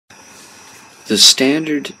The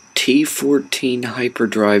standard T14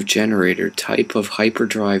 hyperdrive generator type of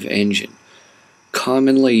hyperdrive engine,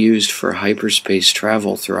 commonly used for hyperspace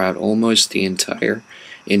travel throughout almost the entire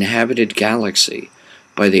inhabited galaxy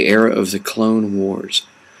by the era of the Clone Wars,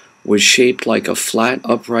 was shaped like a flat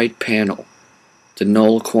upright panel, the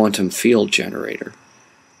null quantum field generator,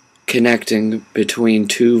 connecting between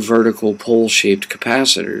two vertical pole-shaped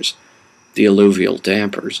capacitors, the alluvial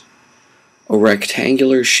dampers, a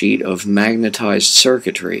rectangular sheet of magnetized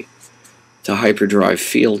circuitry, the hyperdrive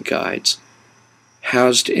field guides,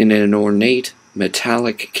 housed in an ornate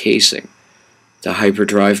metallic casing, the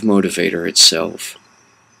hyperdrive motivator itself.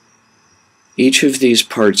 Each of these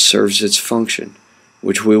parts serves its function,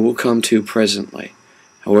 which we will come to presently.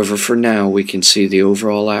 However, for now we can see the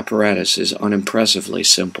overall apparatus is unimpressively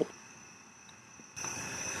simple.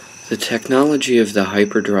 The technology of the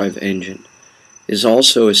hyperdrive engine is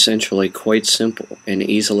also essentially quite simple and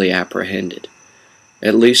easily apprehended,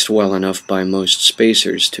 at least well enough by most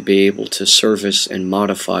spacers to be able to service and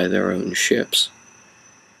modify their own ships.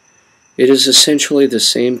 It is essentially the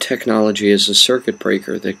same technology as a circuit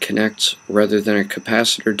breaker that connects, rather than a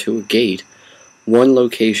capacitor to a gate, one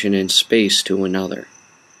location in space to another.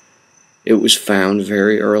 It was found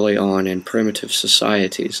very early on in primitive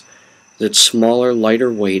societies that smaller,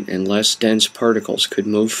 lighter weight, and less dense particles could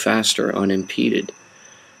move faster unimpeded,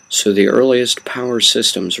 so the earliest power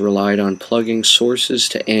systems relied on plugging sources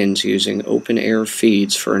to ends using open-air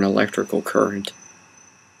feeds for an electrical current.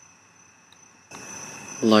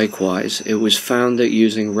 Likewise, it was found that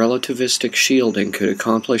using relativistic shielding could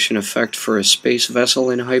accomplish an effect for a space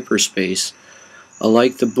vessel in hyperspace,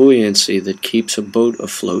 alike the buoyancy that keeps a boat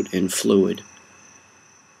afloat in fluid.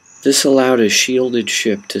 This allowed a shielded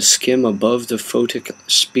ship to skim above the photic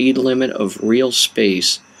speed limit of real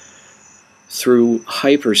space through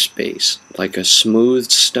hyperspace, like a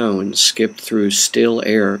smooth stone skipped through still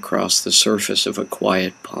air across the surface of a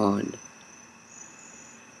quiet pond.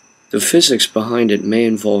 The physics behind it may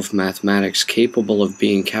involve mathematics capable of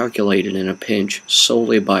being calculated in a pinch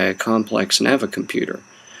solely by a complex navicomputer.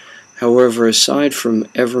 However, aside from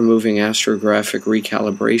ever-moving astrographic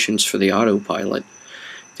recalibrations for the autopilot,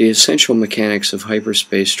 the essential mechanics of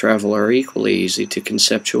hyperspace travel are equally easy to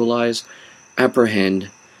conceptualize, apprehend,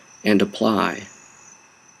 and apply.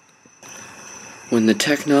 When the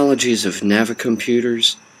technologies of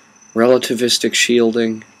navicomputers, relativistic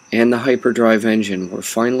shielding, and the hyperdrive engine were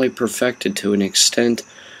finally perfected to an extent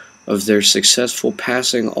of their successful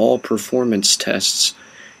passing all performance tests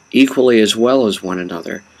equally as well as one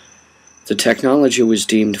another, the technology was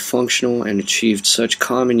deemed functional and achieved such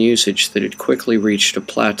common usage that it quickly reached a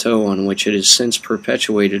plateau on which it has since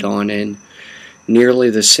perpetuated on in nearly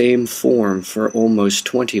the same form for almost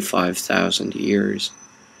 25,000 years.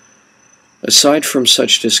 Aside from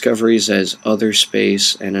such discoveries as other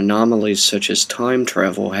space and anomalies such as time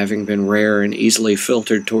travel having been rare and easily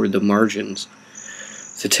filtered toward the margins,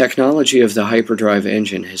 the technology of the hyperdrive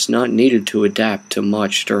engine has not needed to adapt to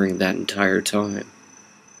much during that entire time.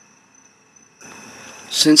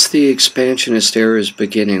 Since the expansionist era's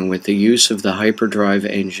beginning with the use of the hyperdrive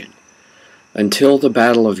engine, until the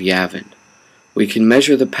Battle of Yavin, we can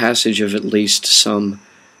measure the passage of at least some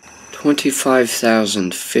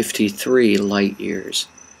 25,053 light-years.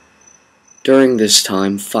 During this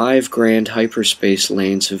time, 5 grand hyperspace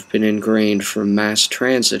lanes have been ingrained for mass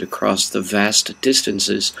transit across the vast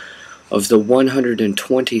distances of the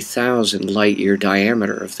 120,000 light-year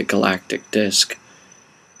diameter of the galactic disk.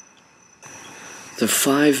 The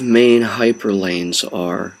 5 main hyperlanes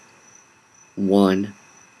are 1.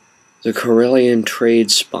 The Corellian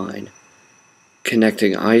trade spine,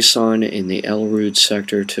 connecting Ison in the Elrude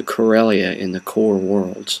sector to Corellia in the core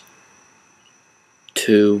worlds.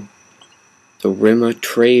 2. The Rima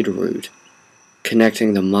trade route,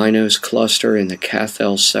 connecting the Minos cluster in the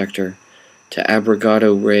Cathel sector to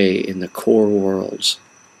Abrogado Ray in the core worlds.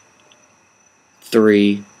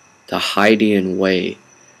 3. The Hydean way,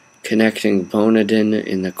 connecting Bonadin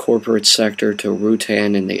in the corporate sector to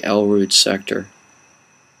Rutan in the Elrude sector.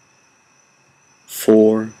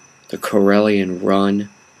 4. The Corellian run,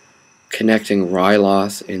 connecting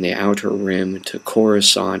Ryloth in the outer rim to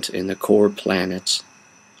Coruscant in the core planets.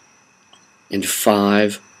 And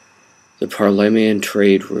 5. The Parlemian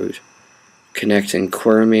trade route, connecting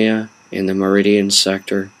Quirmia in the Meridian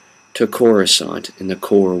sector to Coruscant in the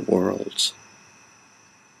core worlds.